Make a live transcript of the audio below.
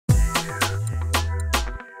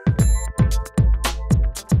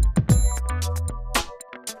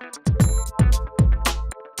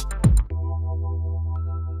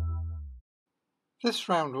This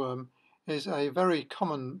roundworm is a very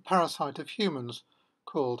common parasite of humans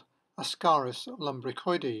called Ascaris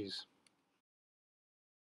Lumbricoides.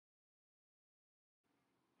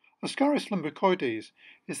 Ascaris Lumbricoides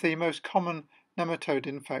is the most common nematode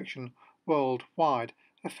infection worldwide,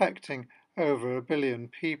 affecting over 1 billion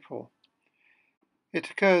people. It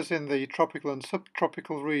occurs in the tropical and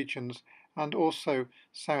subtropical regions and also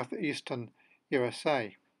southeastern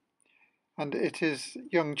USA. And it is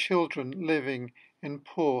young children living in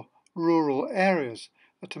poor rural areas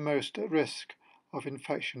that are most at risk of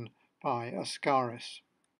infection by Ascaris.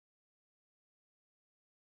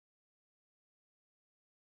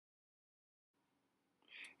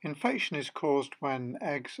 Infection is caused when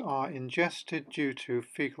eggs are ingested due to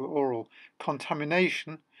faecal-oral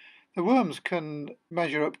contamination. The worms can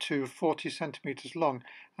measure up to 40 centimeters long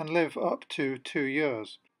and live up to 2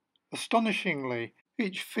 years. Astonishingly,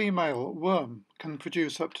 each female worm can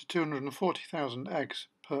produce up to 240,000 eggs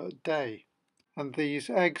per day, and these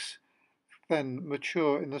eggs then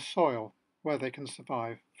mature in the soil where they can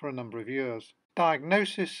survive for a number of years.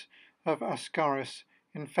 Diagnosis of Ascaris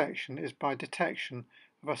infection is by detection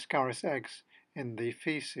of Ascaris eggs in the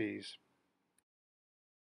faeces.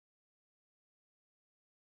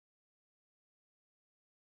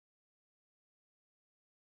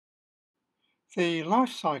 The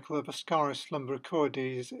life cycle of Ascaris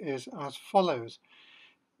lumbricoides is as follows.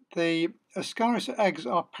 The Ascaris eggs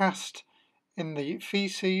are passed in the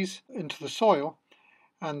faeces into the soil,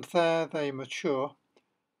 and there they mature.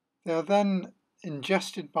 They are then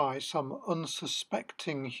ingested by some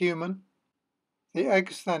unsuspecting human. The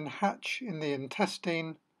eggs then hatch in the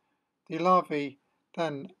intestine. The larvae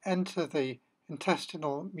then enter the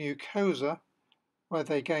intestinal mucosa, where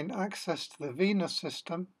they gain access to the venous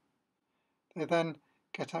system. They then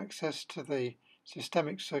get access to the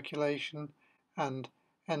systemic circulation and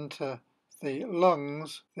enter the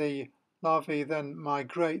lungs. The larvae then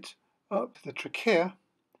migrate up the trachea,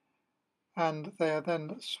 and they are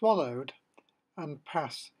then swallowed and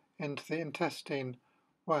pass into the intestine,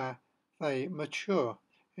 where they mature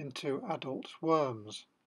into adult worms.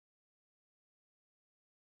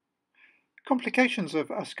 Complications of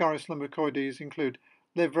Ascaris lumbricoides include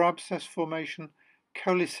liver abscess formation,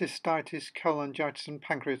 cholecystitis, cholangitis and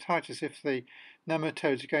pancreatitis if the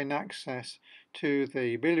nematodes gain access to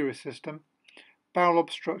the biliary system, bowel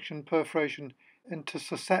obstruction, perforation,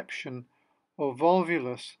 intussusception or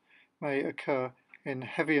volvulus may occur in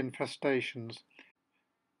heavy infestations.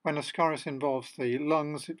 When Ascaris involves the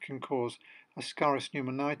lungs, it can cause Ascaris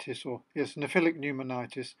pneumonitis or eosinophilic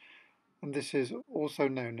pneumonitis, and this is also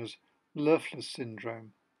known as Löffler's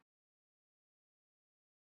syndrome.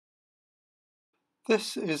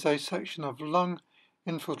 This is a section of lung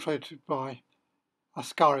infiltrated by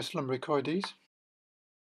Ascaris lumbricoides.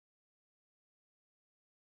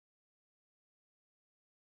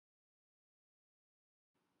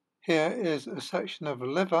 Here is a section of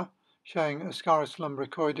liver showing Ascaris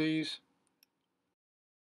lumbricoides.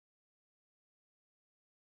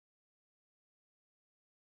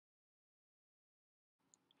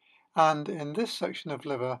 And in this section of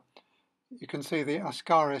liver, you can see the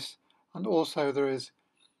Ascaris, and also there is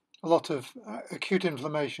a lot of acute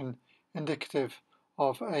inflammation indicative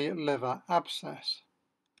of a liver abscess.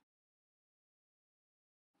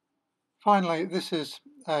 Finally, this is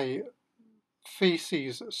a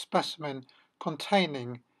faeces specimen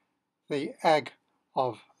containing the egg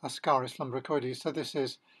of Ascaris lumbricoides. So this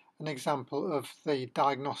is an example of the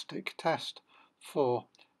diagnostic test for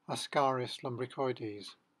Ascaris lumbricoides.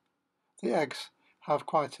 The eggs have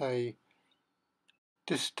quite a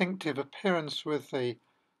distinctive appearance with the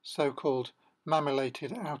so-called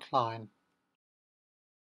mammilated outline.